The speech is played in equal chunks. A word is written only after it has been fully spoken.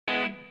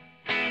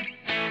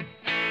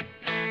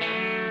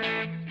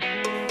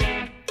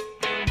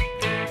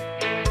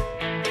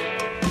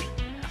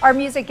Our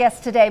music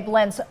guest today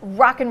blends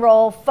rock and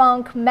roll,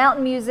 funk,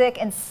 mountain music,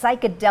 and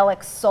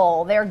psychedelic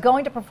soul. They're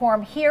going to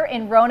perform here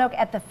in Roanoke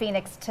at the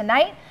Phoenix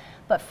tonight.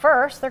 But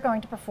first, they're going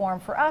to perform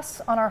for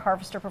us on our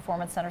Harvester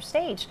Performance Center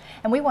stage.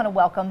 And we want to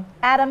welcome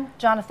Adam,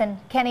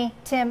 Jonathan, Kenny,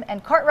 Tim,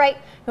 and Cartwright,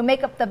 who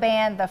make up the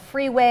band, the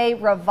Freeway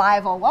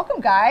Revival.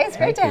 Welcome, guys.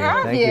 Great to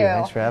have you. Thank you.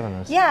 Thanks for having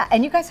us. Yeah,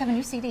 and you guys have a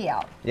new CD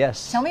out.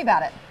 Yes. Tell me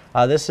about it.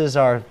 This is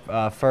our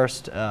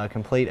first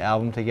complete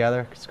album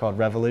together. It's called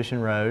Revolution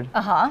Road.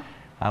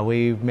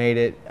 We made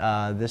it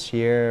this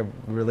year,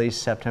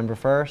 released September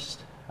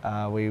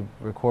 1st. We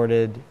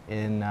recorded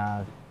in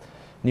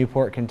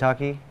Newport,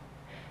 Kentucky,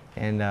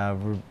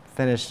 and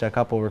finished a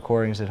couple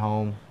recordings at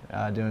home,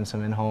 doing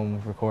some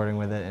in-home recording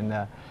with it,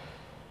 and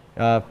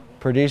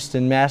produced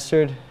and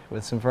mastered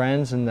with some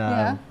friends,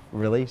 and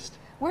released.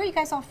 Where are you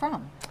guys all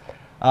from?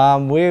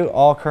 We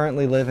all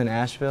currently live in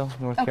Asheville,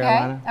 North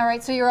Carolina. All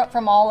right, so you're up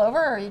from all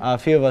over? Or a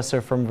few of us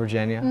are from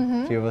Virginia.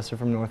 A few of us are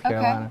from North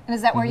Carolina. And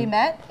is that where you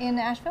met, in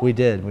Asheville? We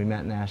did. We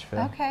met in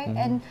Asheville. Okay,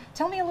 and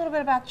tell me a little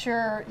bit about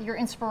your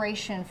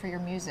inspiration for your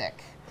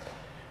music.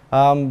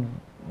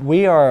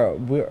 We're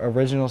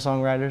original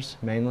songwriters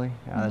mainly.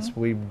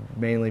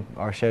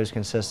 Our shows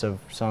consist of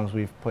songs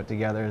we've put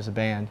together as a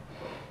band,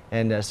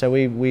 and so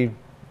we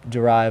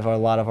derive a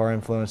lot of our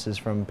influences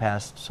from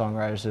past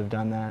songwriters who have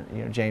done that.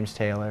 You know, James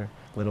Taylor,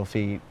 Little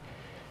Feat,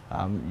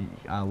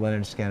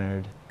 Leonard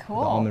Skinner, the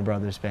Allman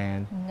Brothers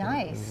Band.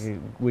 Nice.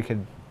 We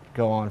could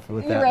go on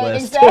with that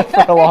list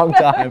for a long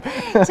time.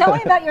 Tell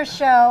me about your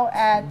show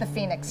at the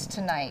Phoenix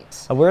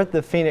tonight. We're at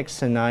the Phoenix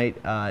tonight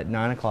at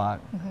 9 o'clock,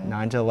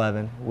 9 to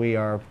 11. We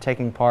are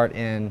taking part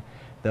in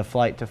the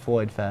Flight to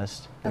Floyd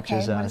Fest. What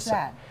is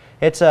that?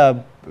 It's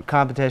a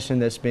competition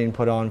that's being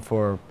put on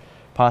for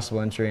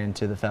possible entry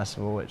into the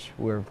festival, which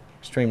we're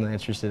extremely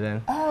interested in.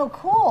 Oh,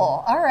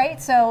 cool. All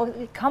right,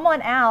 so come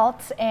on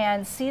out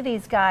and see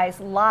these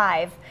guys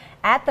live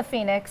at the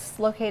Phoenix,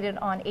 located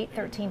on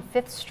 813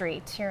 5th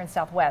Street here in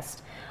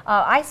Southwest.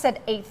 I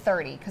said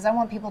 8:30 because I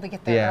want people to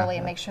get there early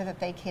and make sure that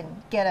they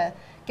can get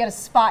a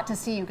spot to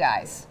see you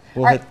guys.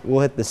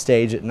 We'll hit the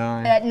stage at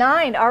 9. At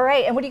 9, all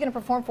right. And what are you going to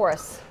perform for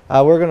us?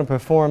 We're going to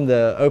perform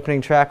the opening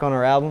track on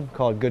our album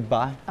called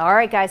Goodbye. All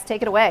right, guys,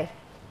 take it away.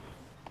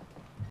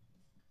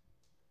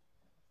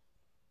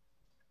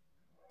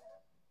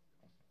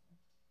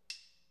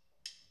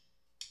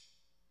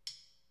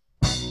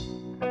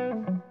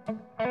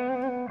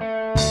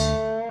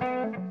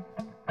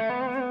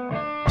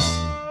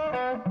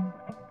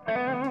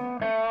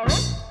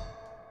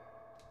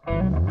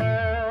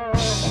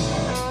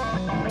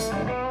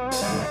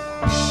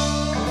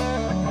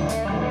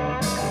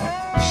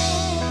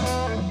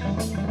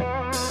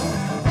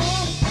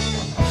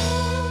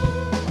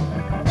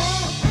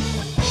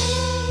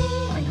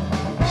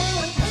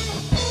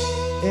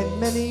 In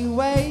many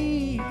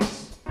ways,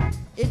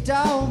 it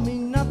don't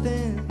mean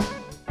nothing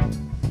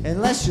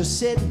unless you're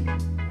sitting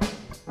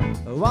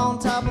on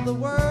top of the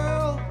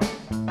world.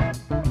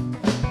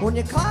 When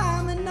you're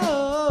climbing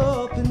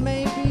up, it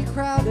may be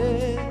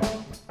crowded,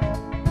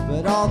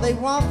 but all they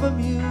want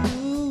from you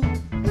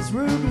is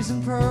rubies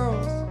and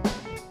pearls.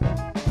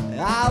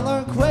 I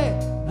learned quick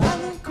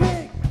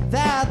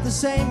that the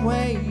same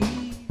way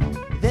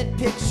that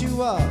picks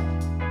you up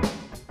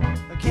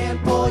can't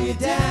pull you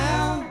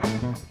down.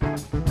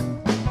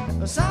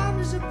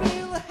 Sometimes you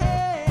feel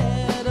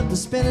ahead of the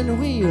spinning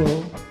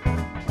wheel,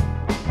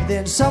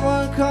 then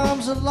someone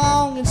comes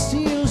along and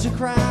steals your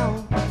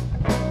crown.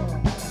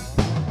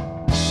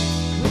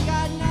 We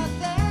got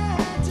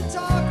nothing to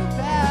talk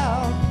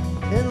about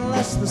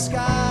unless the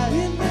sky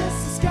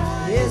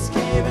is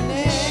caving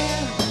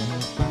in.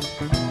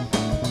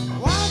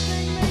 One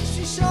thing makes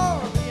you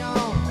sure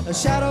beyond a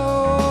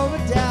shadow of a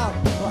doubt.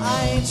 Well,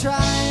 I ain't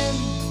trying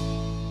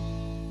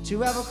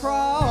to ever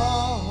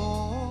cross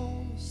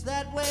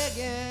that way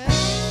again.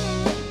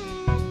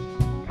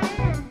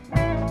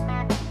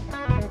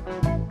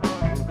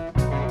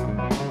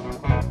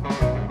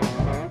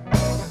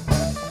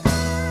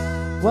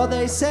 Well,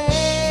 they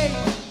say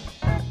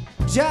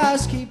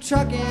just keep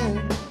trucking,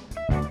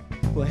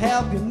 we'll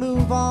help you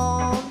move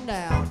on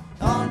down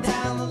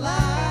the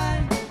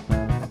line.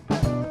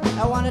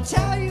 I want to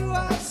tell you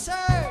I've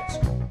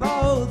searched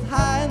both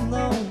high and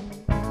low,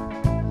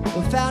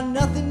 we found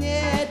nothing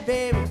yet,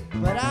 baby,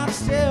 but I'm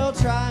still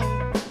trying.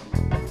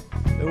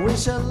 We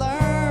should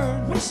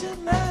learn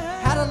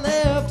how to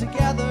live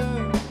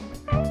together,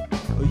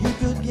 or you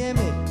could give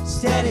me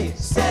steady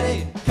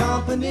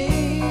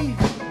company.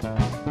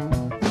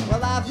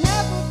 Well, I've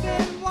never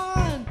been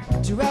one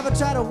to ever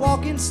try to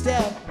walk in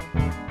step.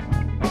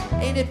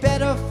 Ain't it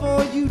better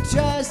for you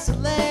just to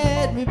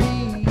let me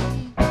be?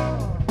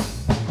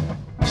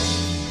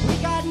 We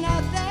got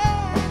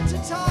nothing to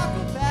talk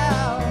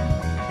about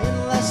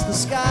unless the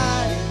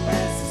sky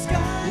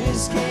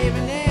is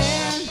caving in.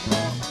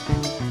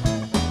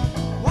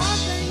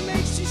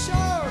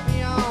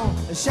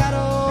 A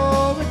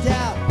shadow of a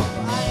doubt,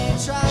 I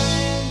ain't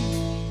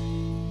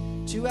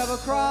trying to ever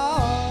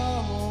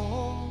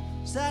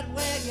cross that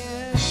way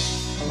again.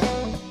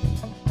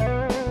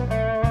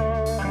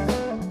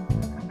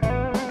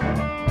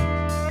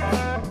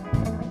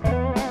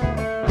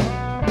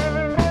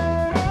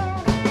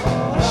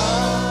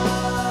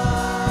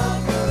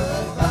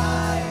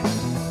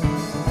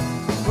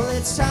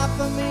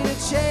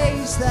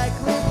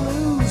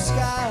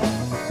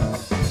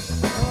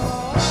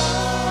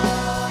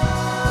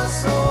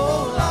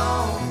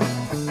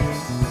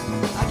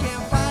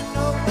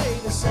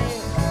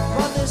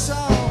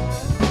 song.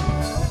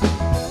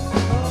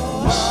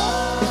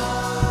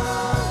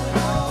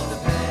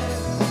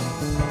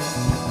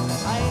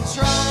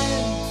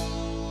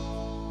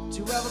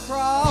 To ever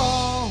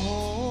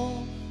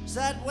cross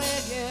that way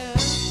again.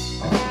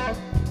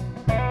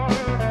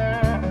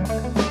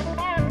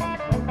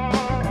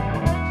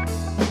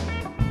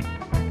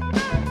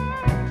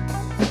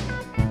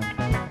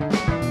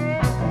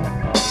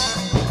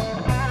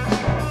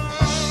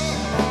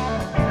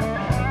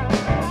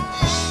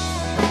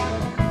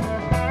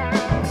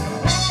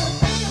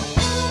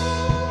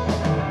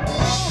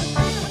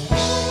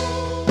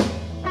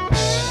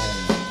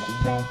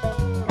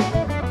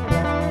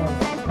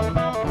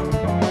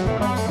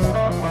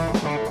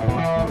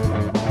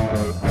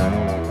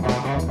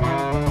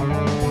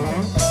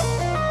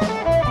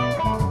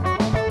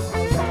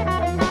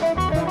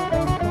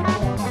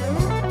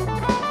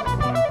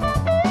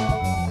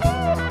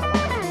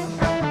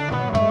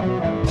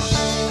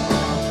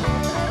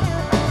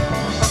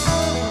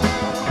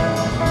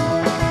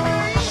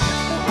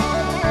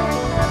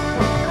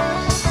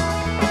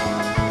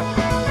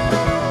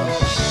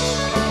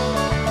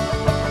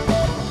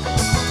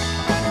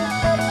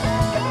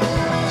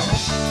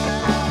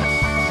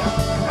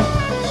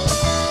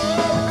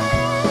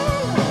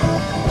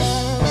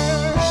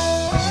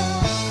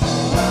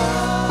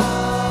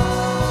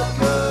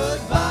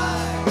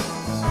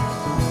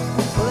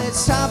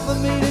 It's time for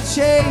me to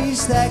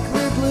chase that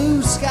clear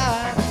blue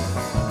sky.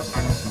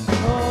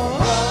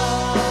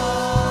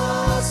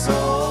 Oh,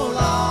 so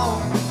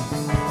long.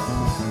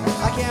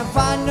 I can't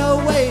find no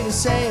way to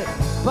say it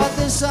but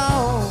this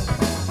song.